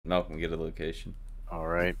Malcolm, get a location.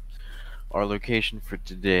 Alright. Our location for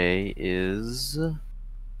today is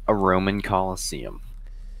a Roman Colosseum.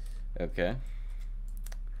 Okay.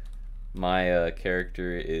 My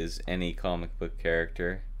character is any comic book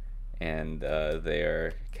character, and they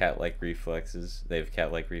are cat-like reflexes. They have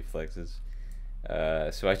cat-like reflexes.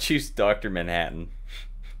 So I choose Dr. Manhattan.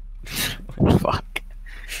 Fuck.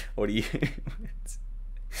 What do you...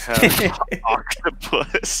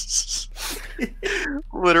 Octopus.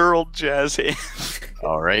 Literal jazz hands.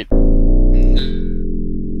 Alright.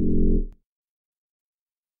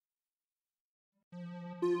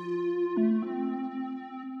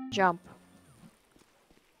 Jump.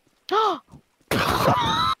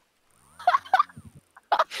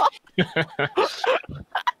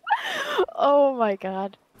 Oh my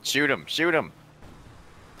god. Shoot him! Shoot him!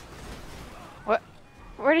 What?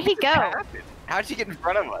 Where did he go? How'd he get in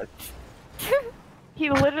front of us? He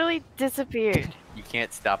literally disappeared. You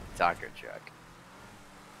can't stop the taco truck.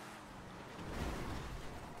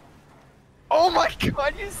 Oh my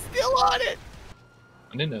god, you're still on it!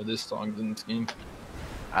 I didn't know this song's in this game.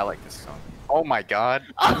 I like this song. Oh my god.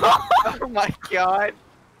 Oh my god.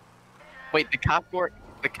 Wait, the cop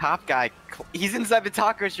guy, he's inside the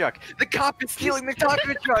taco truck. The cop is stealing the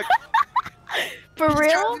taco truck. For He's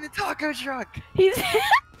real? driving the taco truck. He's.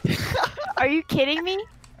 Are you kidding me?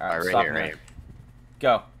 Alright, right stop here, now. right.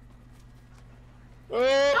 Go.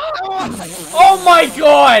 Oh my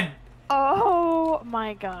god! Oh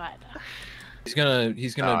my god. He's gonna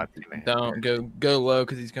Oh, go low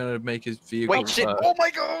because he's gonna make his vehicle. Wait, shit! Oh my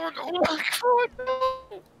god! Oh my god!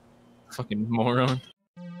 No! Fucking moron.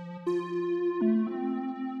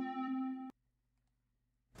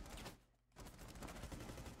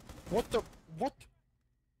 What?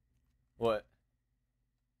 What?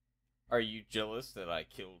 Are you jealous that I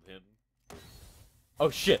killed him? Oh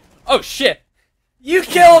shit! Oh shit! You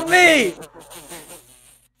killed me!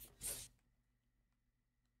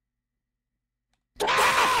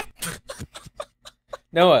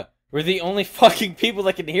 Noah, we're the only fucking people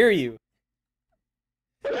that can hear you.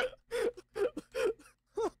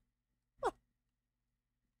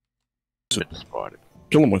 Spotted.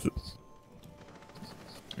 Kill him with it.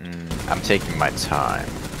 I'm taking my time.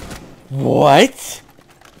 What?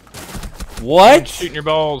 What? Shooting your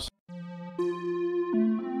balls.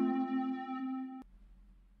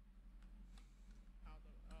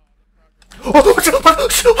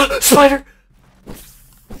 Oh, spider!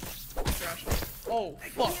 Oh,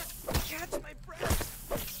 fuck. Catch my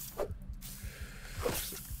breath.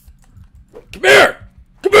 Come here!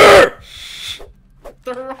 Come here!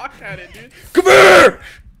 Throw a rock at it, dude. Come here!